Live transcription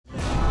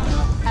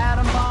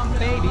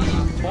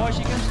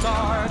before she can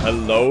start.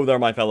 Hello there,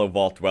 my fellow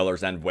Vault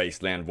Dwellers and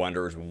Wasteland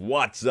Wanderers.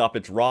 What's up?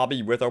 It's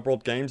Robbie with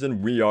Overworld Games,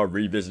 and we are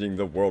revisiting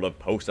the world of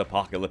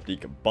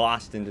post-apocalyptic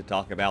Boston to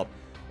talk about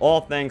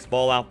all things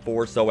Fallout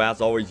 4. So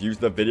as always, use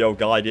the video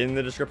guide in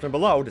the description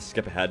below to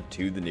skip ahead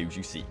to the news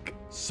you seek.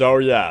 So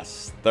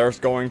yes, there's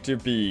going to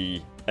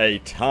be a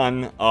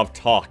ton of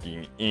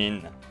talking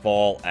in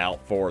Fallout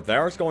 4.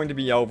 There's going to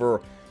be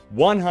over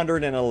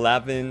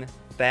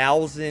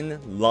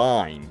 111,000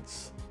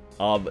 lines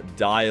of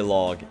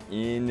dialogue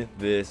in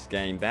this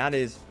game. That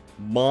is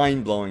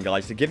mind-blowing,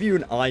 guys. To give you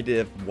an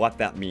idea of what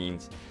that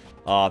means,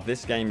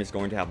 this game is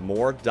going to have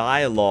more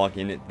dialogue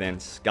in it than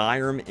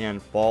Skyrim and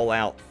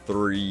Fallout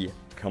 3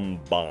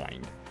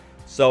 combined.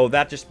 So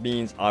that just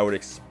means I would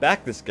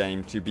expect this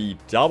game to be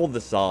double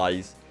the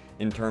size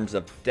in terms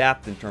of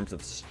depth, in terms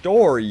of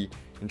story,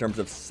 in terms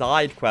of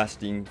side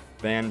questing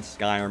than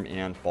Skyrim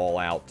and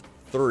Fallout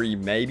 3,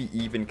 maybe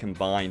even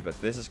combined. But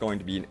this is going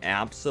to be an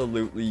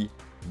absolutely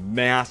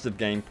massive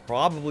game,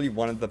 probably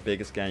one of the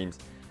biggest games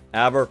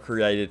ever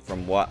created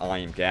from what I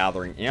am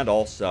gathering. And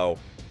also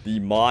the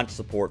mod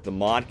support, the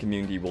mod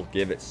community will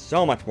give it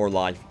so much more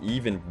life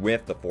even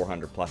with the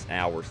 400 plus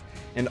hours.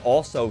 And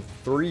also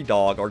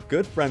 3Dog, our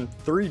good friend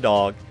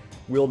 3Dog,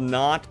 will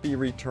not be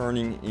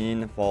returning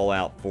in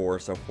Fallout 4.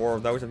 So for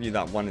those of you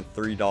that wanted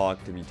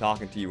 3Dog to be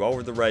talking to you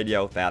over the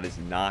radio, that is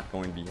not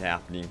going to be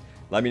happening.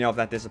 Let me know if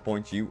that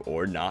disappoints you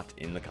or not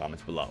in the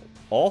comments below.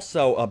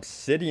 Also,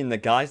 Obsidian, the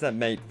guys that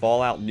made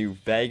Fallout New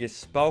Vegas,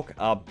 spoke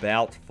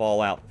about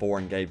Fallout 4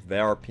 and gave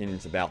their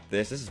opinions about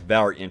this. This is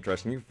very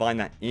interesting. You can find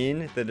that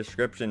in the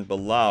description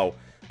below.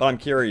 But I'm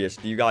curious,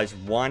 do you guys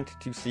want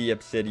to see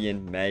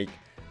Obsidian make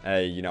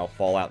a,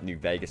 Fallout New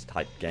Vegas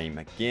type game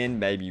again?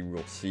 Maybe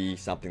we'll see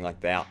something like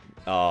that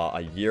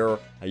a year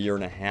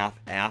and a half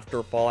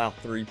after Fallout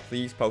 3.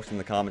 Please post in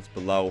the comments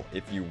below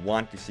if you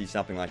want to see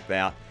something like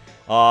that.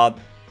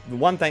 The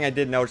one thing I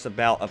did notice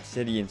about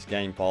Obsidian's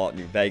game, Fallout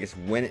New Vegas,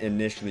 when it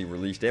initially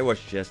released, it was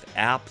just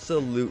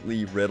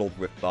absolutely riddled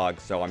with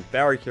bugs. So I'm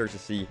very curious to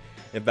see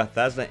if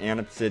Bethesda and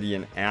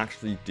Obsidian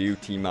actually do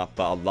team up.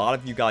 But a lot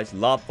of you guys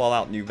love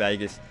Fallout New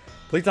Vegas.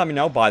 Please let me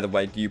know, by the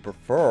way, do you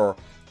prefer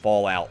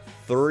Fallout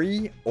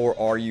 3, or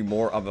are you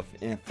more of a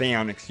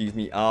fan,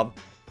 of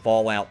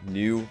Fallout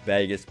New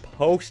Vegas?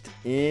 Post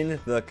in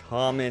the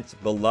comments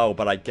below.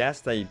 But I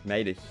guess they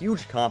made a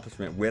huge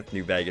accomplishment with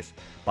New Vegas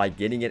by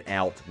getting it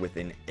out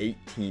within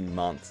 18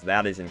 months.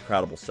 That is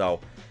incredible. So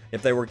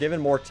if they were given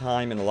more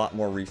time and a lot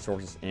more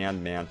resources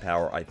and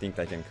manpower, I think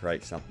they can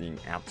create something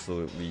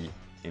absolutely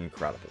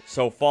incredible.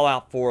 So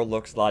Fallout 4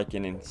 looks like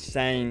an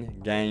insane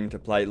game to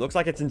play. It looks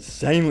like it's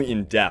insanely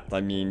in depth.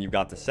 I mean, you've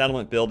got the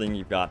settlement building,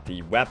 you've got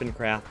the weapon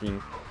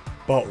crafting.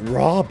 But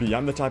Robbie,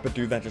 I'm the type of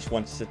dude that just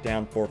wants to sit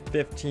down for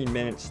 15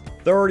 minutes,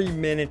 30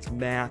 minutes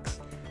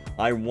max.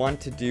 I want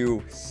to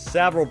do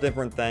several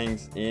different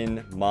things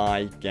in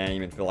my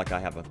game and feel like I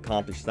have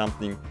accomplished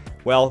something.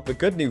 Well, the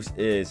good news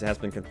is it has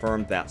been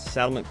confirmed that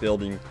settlement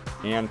building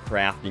and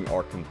crafting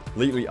are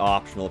completely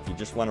optional. If you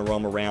just want to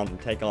roam around and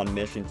take on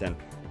missions and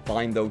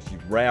find those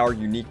rare,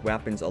 unique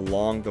weapons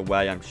along the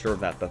way, I'm sure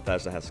that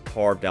Bethesda has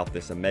carved out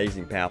this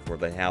amazing path where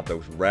they have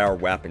those rare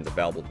weapons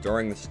available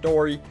during the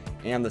story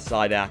and the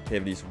side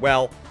activities.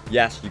 Well,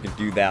 yes, you can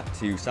do that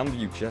too. Some of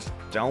you just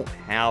don't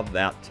have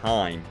that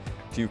time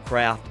to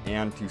craft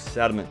and to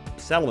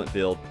settlement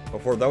build.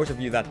 But for those of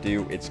you that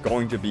do, it's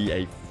going to be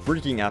a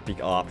freaking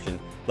epic option.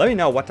 Let me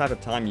know what type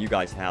of time you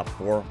guys have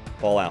for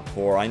Fallout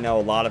 4. I know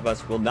a lot of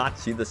us will not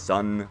see the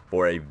sun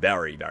for a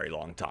very, very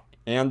long time.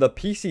 And the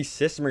PC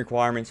system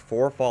requirements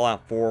for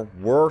Fallout 4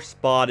 were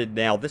spotted.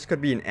 Now, this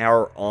could be an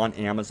error on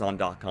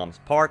Amazon.com's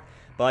part,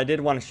 but I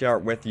did want to share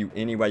it with you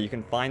anyway. You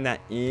can find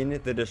that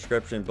in the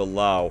description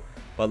below.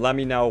 But let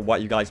me know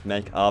what you guys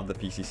make of the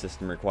PC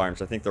system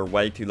requirements. I think they're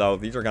way too low.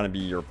 These are going to be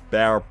your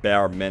bare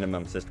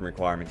minimum system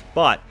requirements.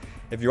 But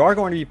if you are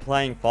going to be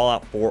playing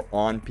Fallout 4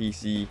 on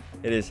PC,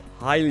 it is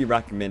highly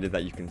recommended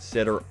that you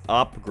consider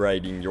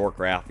upgrading your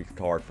graphics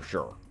card for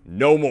sure.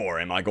 No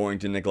more am I going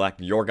to neglect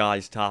your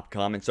guys' top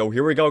comments. So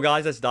here we go,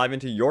 guys. Let's dive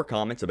into your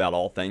comments about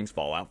all things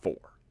Fallout 4.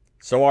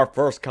 So our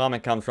first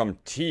comment comes from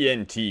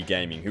TNT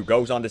Gaming, who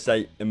goes on to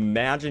say,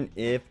 imagine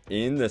if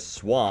in the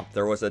swamp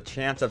there was a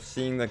chance of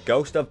seeing the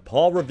ghost of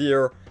Paul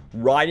Revere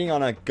riding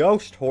on a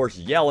ghost horse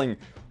yelling,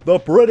 "The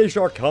British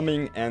are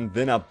coming," and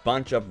then a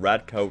bunch of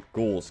redcoat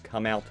ghouls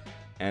come out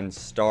and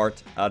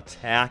start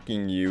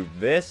attacking you.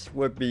 This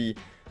would be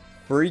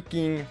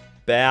freaking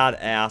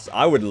badass.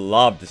 I would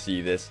love to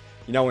see this.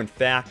 In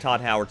fact, Todd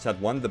Howard said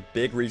one of the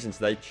big reasons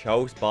they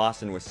chose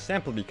Boston was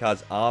simply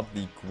because of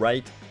the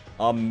great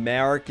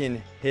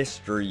American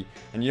history.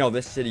 And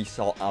this city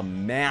saw a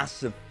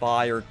massive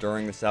fire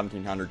during the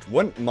 1700s.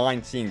 Wouldn't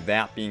mind seeing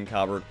that being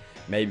covered.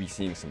 Maybe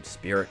seeing some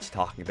spirits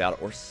talking about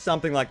it or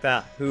something like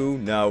that. Who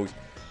knows?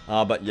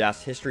 But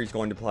yes, history is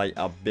going to play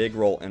a big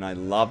role, and I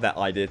love that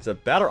idea. It's a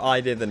better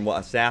idea than what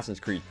Assassin's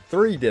Creed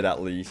 3 did,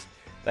 at least.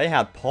 They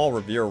had Paul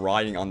Revere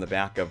riding on the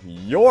back of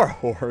your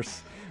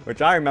horse,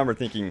 which I remember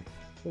thinking,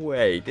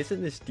 wait,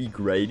 isn't this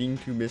degrading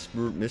to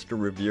Mr.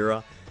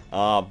 Rivera?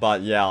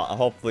 But yeah,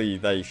 hopefully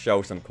they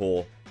show some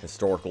cool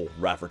historical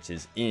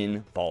references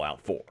in Fallout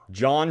 4.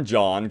 John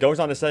goes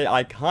on to say,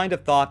 I kind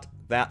of thought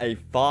that a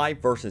 5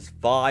 versus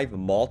 5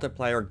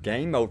 multiplayer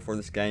game mode for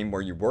this game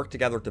where you work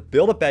together to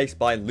build a base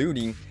by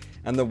looting,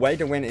 and the way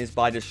to win is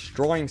by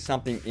destroying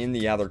something in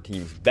the other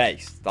team's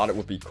base. Thought it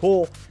would be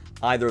cool.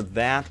 Either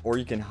that, or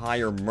you can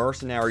hire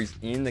mercenaries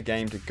in the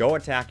game to go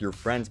attack your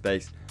friend's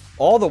base,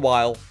 all the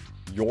while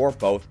you're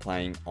both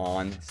playing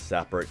on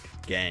separate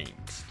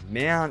games.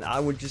 Man, I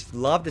would just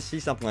love to see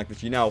something like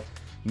this. You know,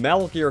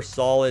 Metal Gear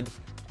Solid,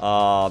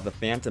 The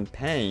Phantom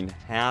Pain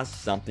has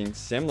something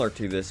similar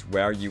to this,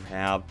 where you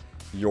have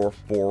your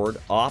forward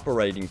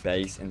operating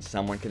base and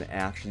someone can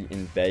actually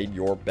invade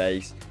your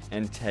base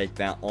and take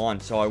that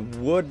on. So I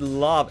would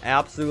love,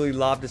 absolutely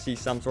love to see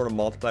some sort of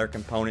multiplayer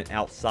component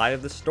outside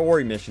of the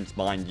story missions,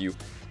 mind you,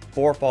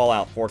 for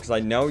Fallout 4, because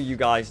I know you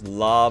guys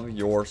love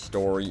your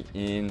story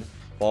in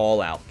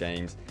Fallout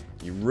games.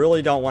 You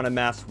really don't want to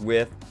mess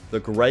with the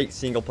great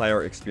single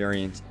player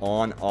experience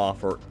on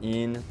offer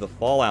in the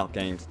Fallout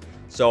games.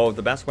 So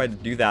the best way to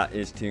do that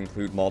is to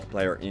include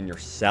multiplayer in your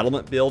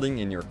settlement building,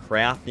 in your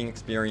crafting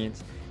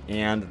experience,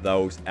 and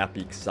those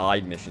epic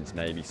side missions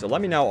maybe. So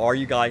let me know, are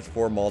you guys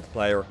for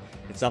multiplayer?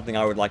 It's something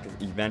I would like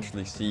to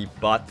eventually see,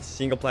 but the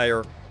single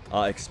player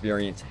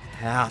experience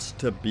has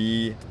to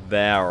be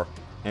there.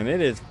 And it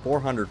is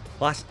 400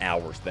 plus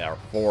hours there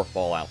for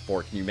Fallout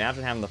 4. Can you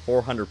imagine having the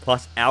 400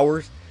 plus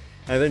hours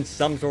and then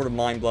some sort of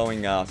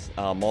mind-blowing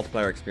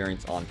multiplayer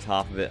experience on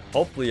top of it?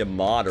 Hopefully a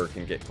modder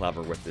can get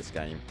clever with this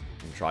game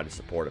and try to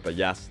support it. But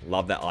yes,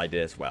 love that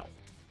idea as well.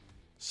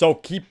 So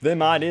keep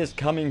them ideas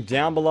coming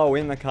down below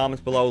in the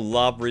comments below.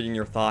 Love reading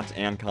your thoughts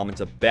and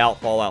comments about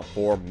Fallout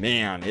 4.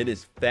 Man, it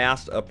is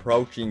fast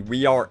approaching.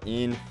 We are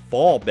in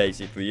fall,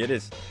 basically. It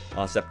is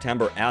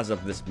September as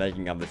of this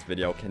making of this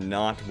video.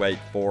 Cannot wait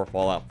for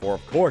Fallout 4.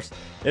 Of course,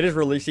 it is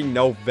releasing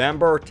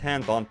November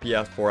 10th on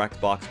PS4,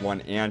 Xbox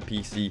One, and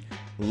PC.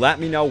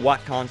 Let me know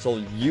what console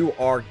you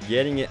are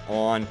getting it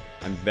on.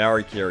 I'm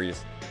very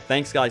curious.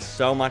 Thanks, guys,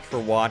 so much for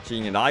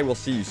watching, and I will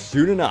see you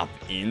soon enough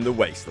in the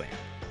Wasteland.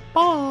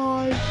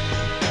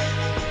 Bye!